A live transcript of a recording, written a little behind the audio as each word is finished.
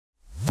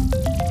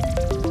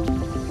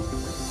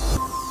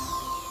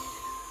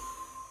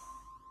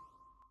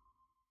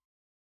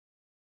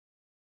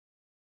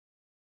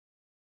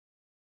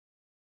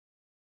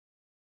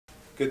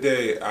Good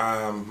day.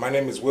 My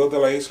name is Will de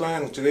la Isla,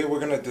 and today we're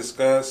going to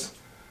discuss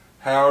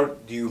how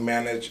do you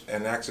manage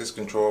an access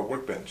control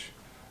workbench.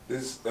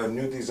 This is a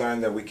new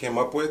design that we came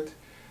up with,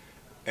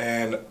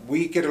 and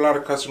we get a lot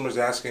of customers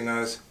asking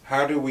us,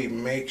 how do we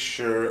make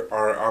sure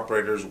our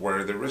operators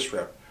wear the wrist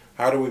wrap?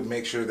 How do we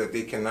make sure that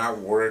they cannot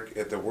work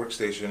at the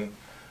workstation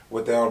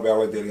without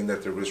validating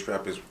that the wrist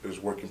wrap is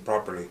working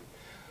properly?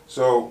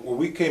 So what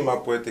we came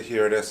up with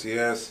here at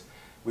SCS,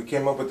 we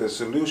came up with a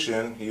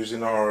solution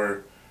using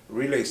our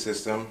relay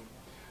system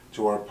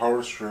to our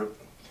power strip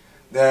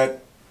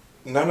that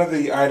none of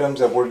the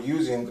items that we're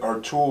using, our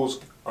tools,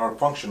 are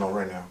functional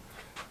right now.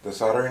 The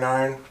soldering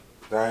iron,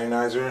 the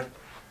ionizer,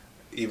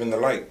 even the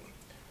light.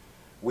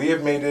 We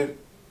have made it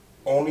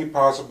only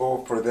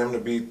possible for them to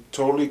be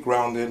totally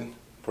grounded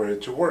for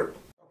it to work.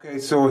 Okay,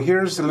 so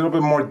here's a little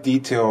bit more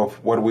detail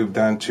of what we've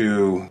done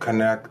to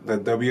connect the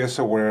WS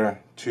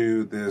Aware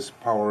to this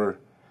power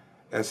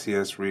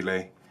SCS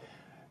relay.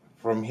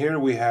 From here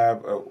we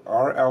have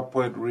our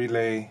output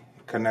relay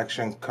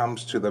connection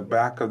comes to the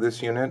back of this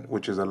unit,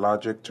 which is a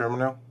logic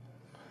terminal.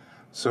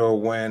 So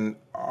when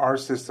our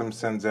system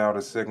sends out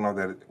a signal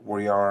that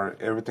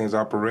everything's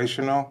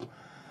operational,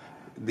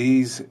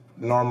 these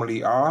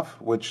normally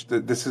off, which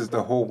this is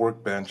the whole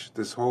workbench,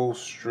 this whole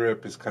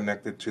strip is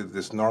connected to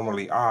this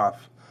normally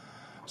off.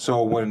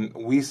 So when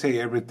we say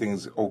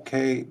everything's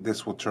okay,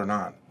 this will turn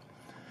on.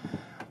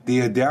 The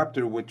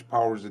adapter which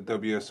powers the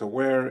WS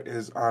Aware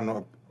is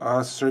on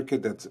a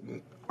circuit that's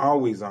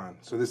always on.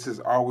 So this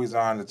is always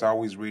on, it's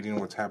always reading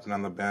what's happening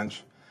on the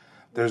bench.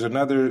 There's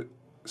another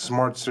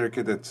smart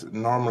circuit that's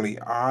normally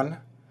on,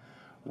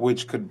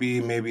 which could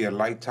be maybe a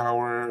light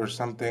tower or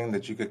something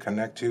that you could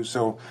connect to.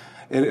 So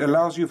it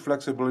allows you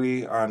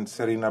flexibility on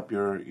setting up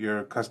your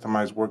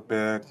customized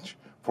workbench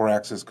for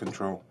access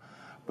control.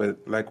 But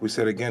like we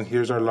said again,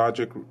 here's our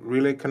logic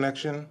relay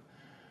connection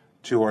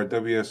to our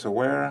WS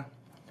Aware.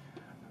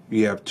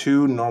 We have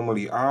two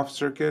normally off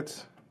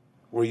circuits.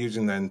 We're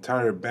using the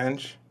entire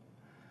bench,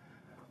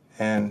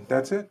 and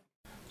that's it.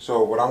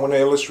 So what I'm going to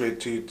illustrate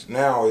to you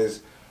now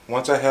is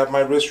once I have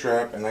my wrist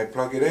wrap and I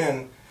plug it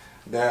in,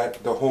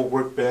 that the whole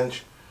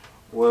workbench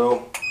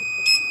will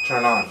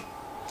turn on.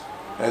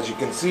 As you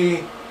can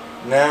see,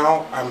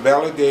 now I'm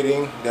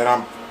validating that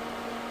I'm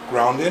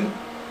grounded.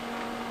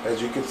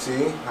 As you can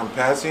see, I'm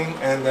passing,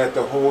 and that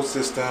the whole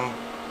system,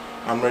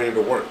 I'm ready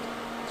to work.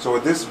 So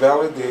this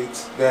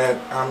validates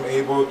that I'm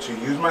able to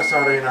use my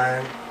soldering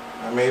iron,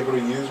 I'm able to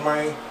use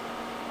my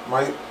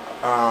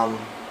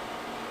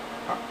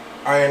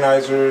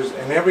ionizers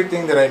and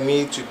everything that I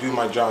need to do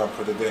my job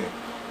for the day.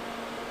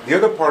 The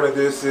other part of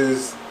this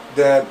is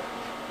that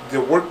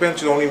the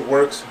workbench only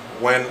works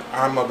when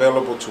I'm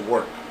available to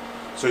work.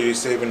 So you're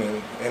saving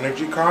in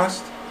energy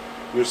cost,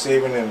 you're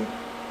saving in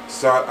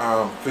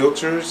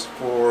filters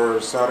for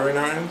soldering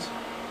irons,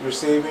 you're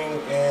saving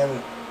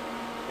in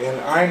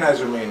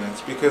ionizer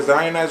maintenance, because the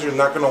ionizer is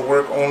not going to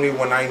work only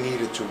when I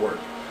need it to work.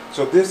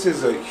 So this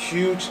is a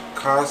huge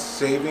cost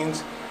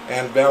savings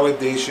and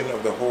validation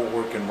of the whole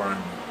work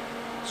environment.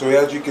 So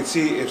as you can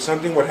see, if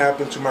something would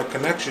happen to my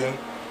connection,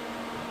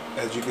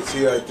 as you can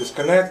see, I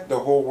disconnect, the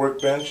whole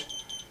workbench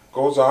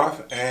goes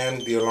off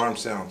and the alarm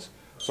sounds.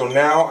 So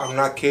now I'm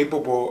not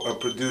capable of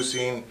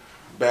producing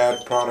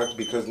bad product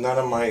because none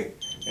of my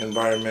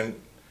environment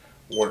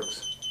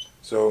works.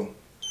 So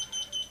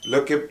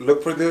look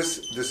for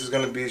this. This is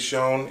going to be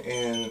shown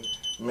in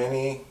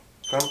many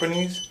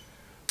companies.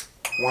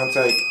 Once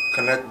I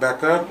connect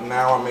back up,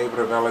 now I'm able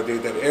to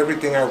validate that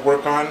everything I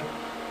work on,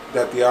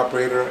 that the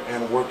operator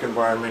and work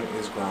environment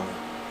is grounded.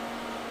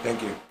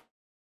 Thank you.